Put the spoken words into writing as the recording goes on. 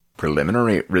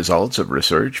Preliminary results of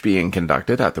research being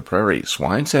conducted at the Prairie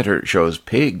Swine Centre shows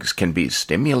pigs can be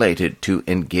stimulated to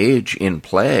engage in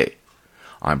play.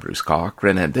 I'm Bruce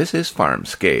Cochran, and this is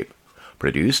Farmscape,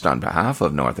 produced on behalf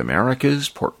of North America's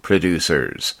pork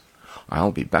producers.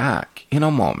 I'll be back in a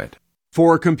moment.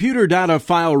 For computer data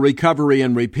file recovery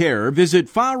and repair, visit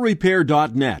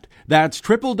filerepair.net. That's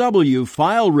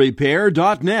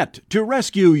www.filerepair.net to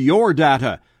rescue your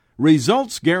data.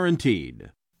 Results guaranteed.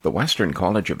 The Western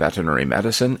College of Veterinary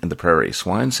Medicine and the Prairie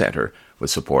Swine Centre, with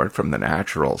support from the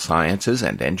Natural Sciences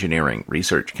and Engineering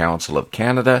Research Council of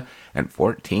Canada and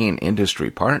 14 industry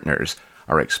partners,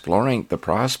 are exploring the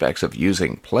prospects of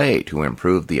using play to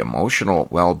improve the emotional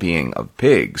well-being of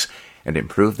pigs and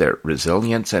improve their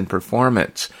resilience and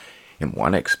performance. In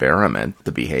one experiment,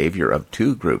 the behavior of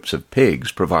two groups of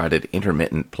pigs provided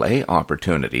intermittent play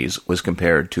opportunities was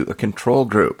compared to a control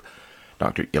group.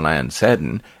 Dr. Ilan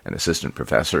Seddon, an assistant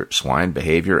professor, swine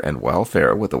behavior and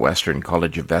welfare with the Western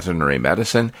College of Veterinary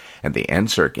Medicine and the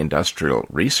NSERC Industrial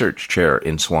Research Chair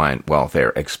in Swine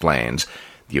Welfare, explains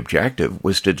the objective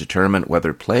was to determine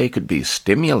whether play could be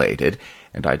stimulated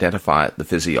and identify the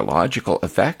physiological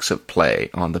effects of play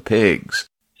on the pigs.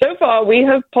 So far, we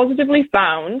have positively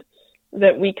found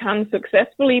that we can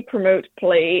successfully promote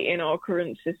play in our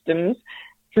current systems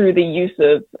through the use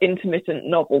of intermittent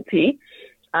novelty.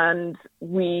 And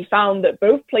we found that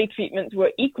both play treatments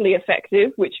were equally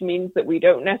effective, which means that we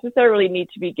don't necessarily need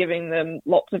to be giving them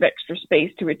lots of extra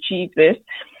space to achieve this.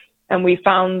 And we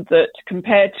found that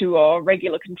compared to our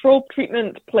regular control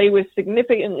treatment, play was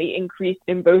significantly increased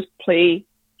in both play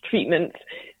treatments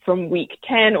from week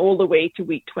 10 all the way to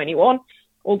week 21.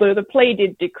 Although the play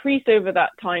did decrease over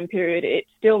that time period, it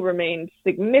still remained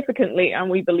significantly, and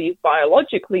we believe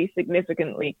biologically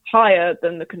significantly higher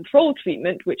than the control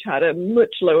treatment, which had a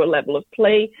much lower level of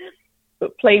play.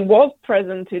 But play was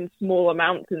present in small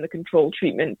amounts in the control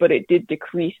treatment, but it did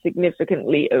decrease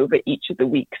significantly over each of the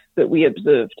weeks that we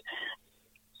observed.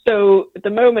 So at the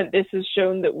moment, this has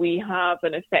shown that we have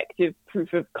an effective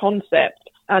proof of concept,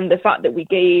 and the fact that we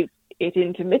gave it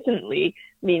intermittently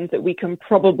means that we can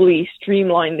probably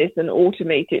streamline this and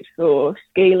automate it for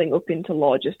scaling up into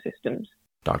larger systems.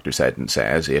 Dr. Seddon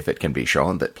says if it can be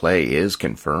shown that play is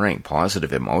conferring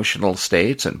positive emotional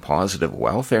states and positive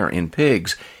welfare in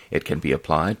pigs, it can be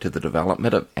applied to the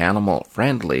development of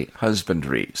animal-friendly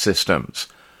husbandry systems.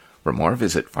 For more,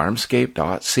 visit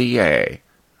farmscape.ca.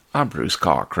 I'm Bruce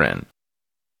Cochran.